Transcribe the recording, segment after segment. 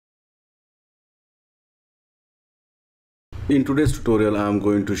In today's tutorial, I am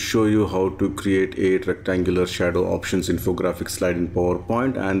going to show you how to create a rectangular shadow options infographic slide in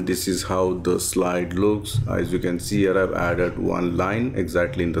PowerPoint, and this is how the slide looks. As you can see here, I've added one line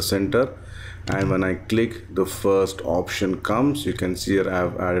exactly in the center, and when I click, the first option comes. You can see here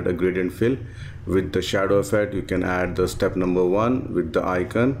I've added a gradient fill with the shadow effect. You can add the step number 1 with the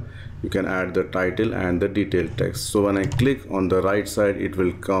icon. You can add the title and the detailed text. So when I click on the right side, it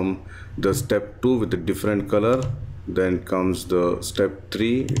will come the step 2 with a different color. Then comes the step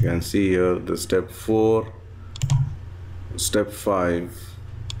 3. You can see here the step 4, step 5,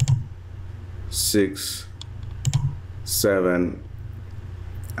 6, 7,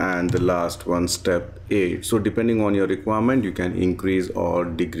 and the last one, step 8. So depending on your requirement, you can increase or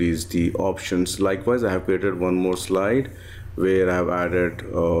decrease the options. Likewise, I have created one more slide where I have added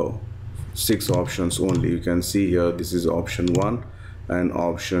 6 options only. You can see here this is option 1 and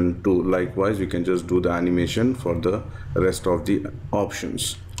option 2. Likewise, you can just do the animation for the rest of the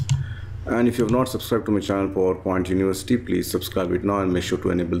options. And if you have not subscribed to my channel PowerPoint University, please subscribe it now and make sure to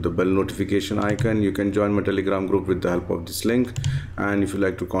enable the bell notification icon. You can join my Telegram group with the help of this link, and if you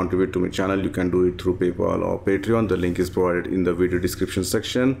like to contribute to my channel, you can do it through PayPal or Patreon. The link is provided in the video description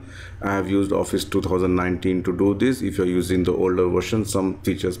section. I have used Office 2019 to do this. If you're using the older version, some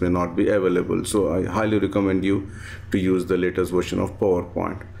features may not be available, so I highly recommend you to use the latest version of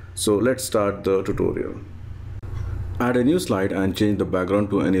PowerPoint. So let's start the tutorial. Add a new slide and change the background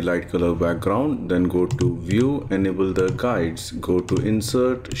to any light color background. Then go to View, enable the guides, go to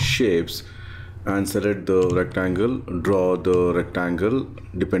Insert, Shapes, and select the rectangle. Draw the rectangle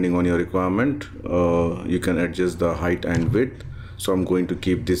depending on your requirement. You can adjust the height and width. So I'm going to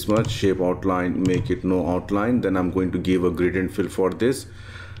keep this much. Shape outline, make it no outline. Then I'm going to give a gradient fill for this.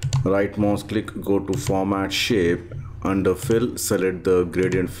 Right mouse click, go to Format Shape. Under Fill, select the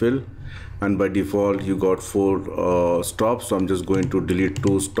gradient fill. And by default you got 4 stops, so I'm just going to delete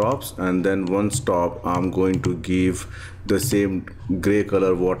 2 stops, and then 1 stop I'm going to give the same gray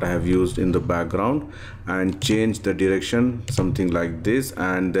color what I have used in the background, and change the direction something like this.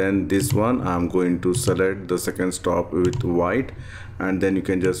 And then this one I'm going to select the second stop with white, and then you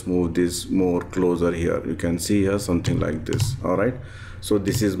can just move this more closer here. You can see here something like this. All right, so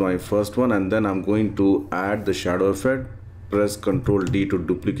this is my first one, and then I'm going to add the shadow effect. Press Ctrl D to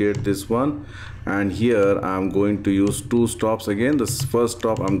duplicate this one, and here I'm going to use 2 stops again. The first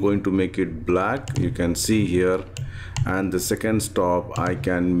stop I'm going to make it black, you can see here, and the second stop I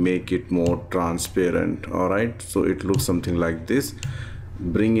can make it more transparent. All right, so it looks something like this.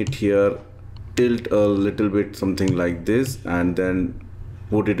 Bring it here, tilt a little bit something like this, and then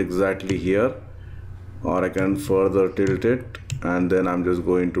put it exactly here, or I can further tilt it, and then I'm just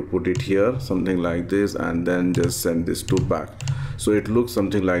going to put it here something like this, and then just send this to back. So it looks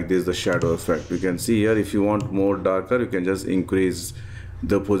something like this, the shadow effect. You can see here, if you want more darker, you can just increase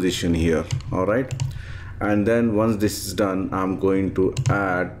the position here. All right, and then once this is done, I'm going to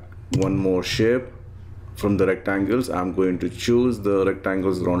add one more shape from the rectangles. I'm going to choose the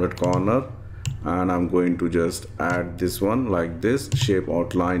rectangle's rounded corner, and I'm going to just add this one like this. Shape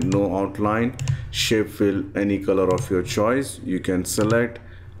outline, no outline. Shape fill, any color of your choice you can select,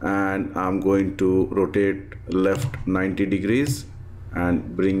 and I'm going to rotate left 90 degrees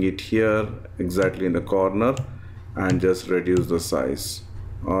and bring it here exactly in the corner, and just reduce the size.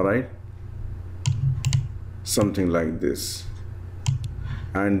 All right, something like this.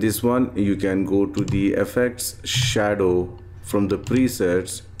 And this one you can go to the effects, shadow, from the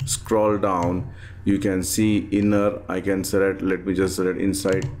presets, scroll down, you can see inner. I can select, let me just select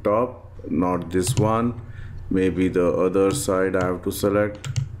inside top, not this one, maybe the other side I have to select,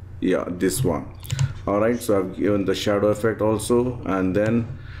 yeah, this one. All right, so I've given the shadow effect also, and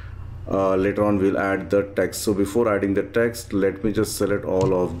then later on we'll add the text. So before adding the text, let me just select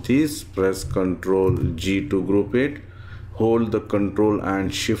all of these, press Ctrl G to group it, hold the Ctrl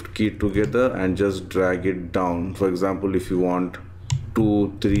and Shift key together, and just drag it down. For example, if you want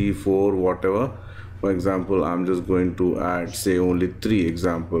 2, 3, 4, whatever. For example, I'm just going to add, say, only 3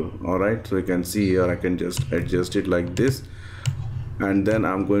 example. All right, so you can see here I can just adjust it like this, and then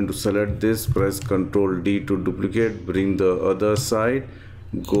I'm going to select this, press Ctrl D to duplicate, bring the other side,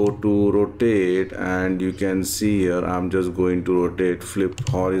 go to rotate, and you can see here I'm just going to rotate, flip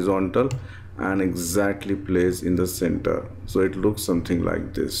horizontal, and exactly place in the center. So it looks something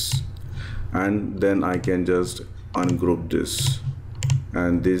like this, and then I can just ungroup this,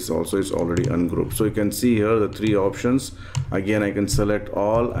 and this also is already ungrouped. So you can see here the 3 options. Again, I can select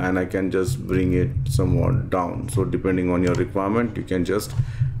all, and I can just bring it somewhat down. So depending on your requirement, you can just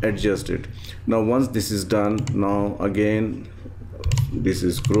adjust it. Now once this is done, now again this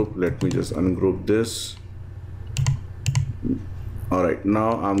is group, let me just ungroup this, Alright,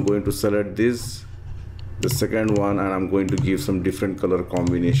 now I'm going to select this, the second one, and I'm going to give some different color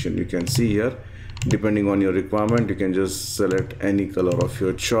combination. You can see here, depending on your requirement, you can just select any color of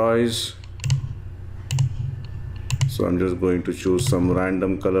your choice. So I'm just going to choose some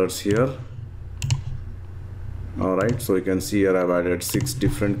random colors here. Alright, so you can see here I've added 6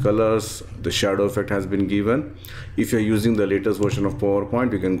 different colors. The shadow effect has been given. If you're using the latest version of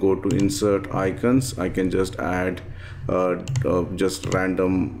PowerPoint, you can go to insert icons. I can just add just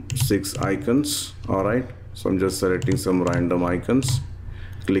random 6 icons. Alright, so I'm just selecting some random icons,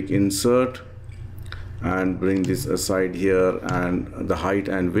 click insert and bring this aside here, and the height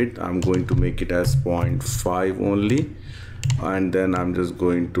and width I'm going to make it as 0.5 only, and then I'm just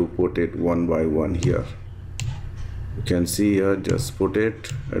going to put it one by one here. You can see here, just put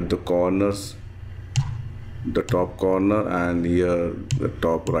it at the corners, the top corner, and here the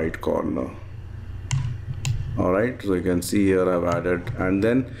top right corner. Alright, so you can see here I've added, and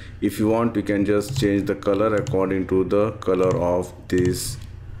then if you want you can just change the color according to the color of this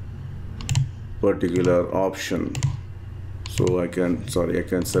particular option. So I can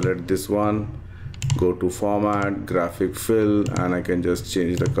select this one, go to format, graphic fill, and I can just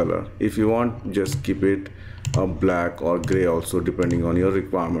change the color. If you want, just keep it black or gray also, depending on your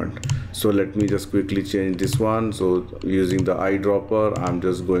requirement. So let me just quickly change this one. So using the eyedropper, I'm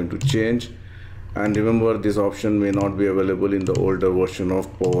just going to change, and remember this option may not be available in the older version of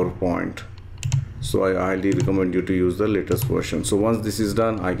PowerPoint, so I highly recommend you to use the latest version. So once this is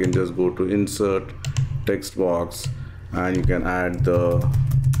done, I can just go to insert text box, and you can add the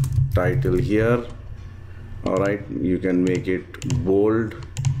title here. Alright, you can make it bold,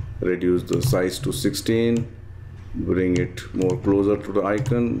 reduce the size to 16, bring it more closer to the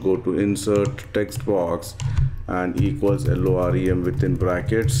icon, go to insert text box and equals LOREM within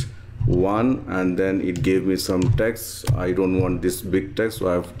brackets 1, and then it gave me some text. I don't want this big text,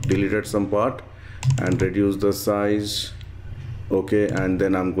 so I've deleted some part and reduce the size. Okay, and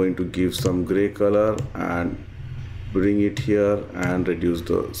then I'm going to give some gray color and bring it here and reduce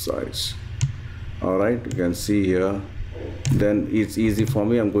the size. Alright, you can see here. Then it's easy for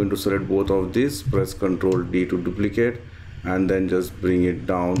me, I'm going to select both of these, press Ctrl D to duplicate, and then just bring it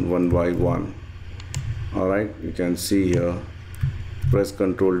down one by one. Alright, you can see here, press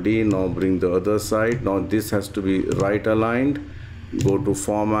Ctrl D, now bring the other side. Now this has to be right aligned, go to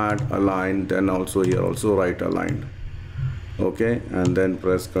format, align, then also here also right aligned. Okay, and then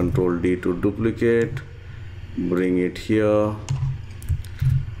press Ctrl D to duplicate, bring it here,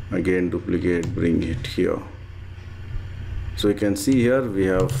 again duplicate, bring it here. So you can see here we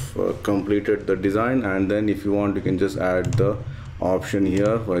have completed the design, and then if you want you can just add the option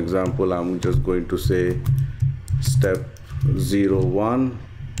here. For example, I'm just going to say step 01.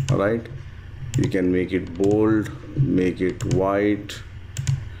 Alright, you can make it bold, make it white,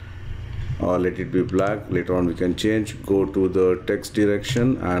 or let it be black. Later on we can change. Go to the text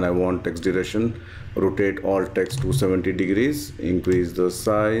direction, and I want text direction, rotate all text to 70 degrees, increase the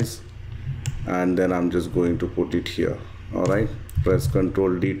size, and then I'm just going to put it here. Alright, press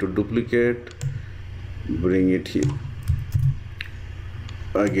Ctrl D to duplicate, bring it here,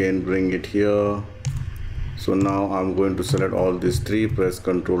 again bring it here. So now I'm going to select all these 3, press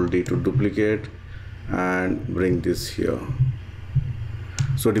Ctrl D to duplicate and bring this here.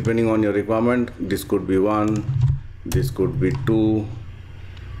 So depending on your requirement, this could be 1, this could be 2,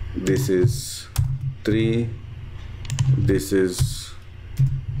 this is 3, this is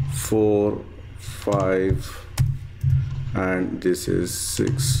 4, 5, and this is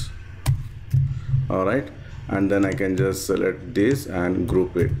 6. Alright, and then I can just select this and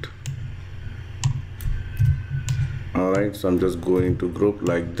group it. Alright, so I'm just going to group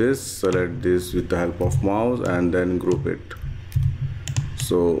like this, select this with the help of mouse and then group it.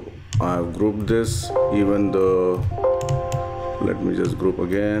 So I have grouped this, even the, let me just group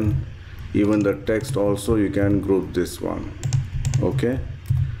again, even the text also you can group this one. Okay,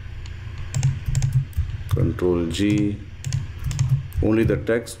 Ctrl G, only the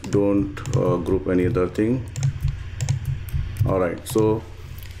text, don't group any other thing. Alright, so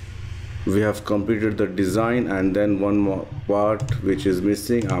we have completed the design, and then one more part which is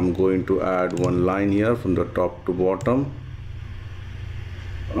missing. I'm going to add one line here from the top to bottom.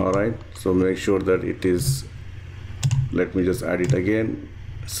 Alright, so make sure that it is, let me just add it again,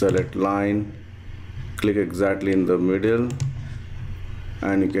 select line, click exactly in the middle,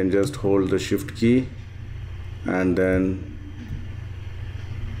 and you can just hold the shift key and then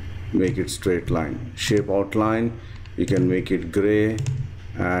make it straight line. Shape outline, you can make it gray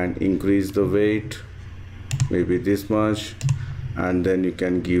and increase the weight, maybe this much, and then you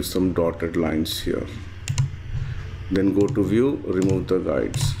can give some dotted lines here. then go to view, remove the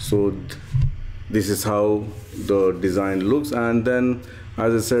guides. So this is how the design looks. And then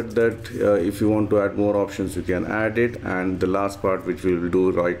as I said that if you want to add more options, you can add it. And the last part which we will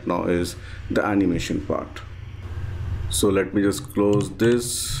do right now is the animation part. So let me just close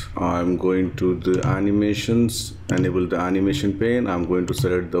this. I'm going to the animations, enable the animation pane. I'm going to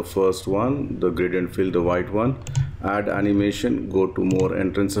select the first one, the gradient fill, the white one, add animation, go to more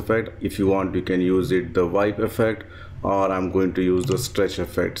entrance effect. If you want, you can use it the wipe effect, or I'm going to use the stretch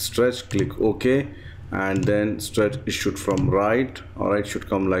effect. Stretch, click OK, and then stretch should from right. All right, should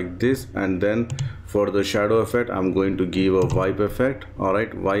come like this. And then for the shadow effect, I'm going to give a wipe effect. All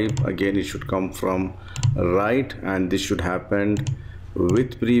right, wipe again, it should come from right, and this should happen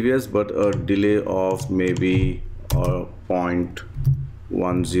with previous but a delay of maybe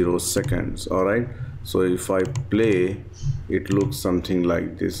 0.10 seconds. All right, so if I play, it looks something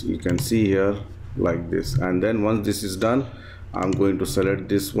like this. You can see here like this. And then once this is done, I'm going to select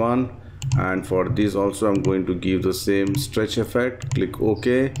this one, and for this also I'm going to give the same stretch effect. Click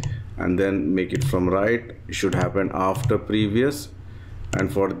OK, and then make it from right. It should happen after previous.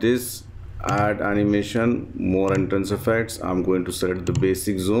 And for this, add animation, more entrance effects. I'm going to select the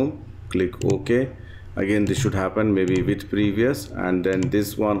basic zoom, click OK. Again, this should happen maybe with previous. And then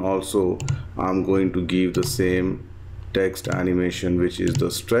this one also I'm going to give the same text animation, which is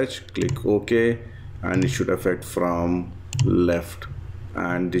the stretch. Click OK, and it should affect from left,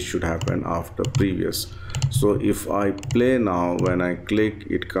 and this should happen after previous. So if I play now, when I click,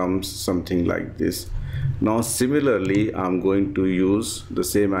 it comes something like this. Now similarly, I'm going to use the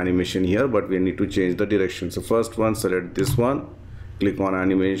same animation here, but we need to change the direction. So first one, select this one, click on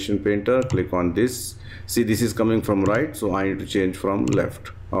animation painter, click on this. See, this is coming from right, so I need to change from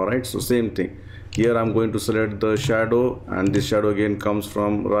left. All right, so same thing here. I'm going to select the shadow, and this shadow again comes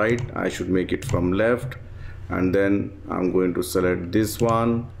from right. I should make it from left. And then I'm going to select this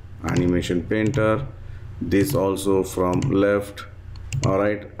one, animation painter, this also from left. All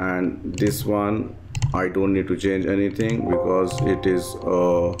right, and this one I don't need to change anything because it is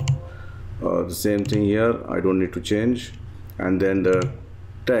the same thing here. I don't need to change. And then the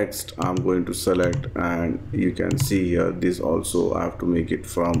text I'm going to select, and you can see here this also I have to make it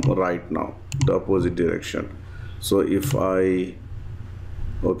from right now, the opposite direction. So if I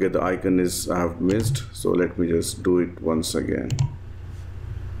okay, the icon is I have missed, so let me just do it once again.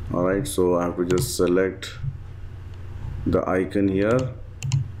 All right, so I have to just select the icon here,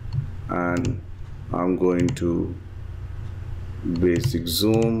 and I'm going to basic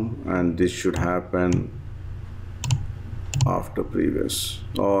zoom, and this should happen after previous,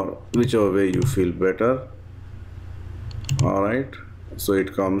 or whichever way you feel better. All right, so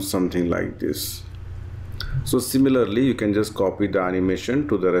it comes something like this. So similarly, you can just copy the animation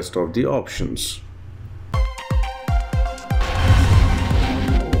to the rest of the options.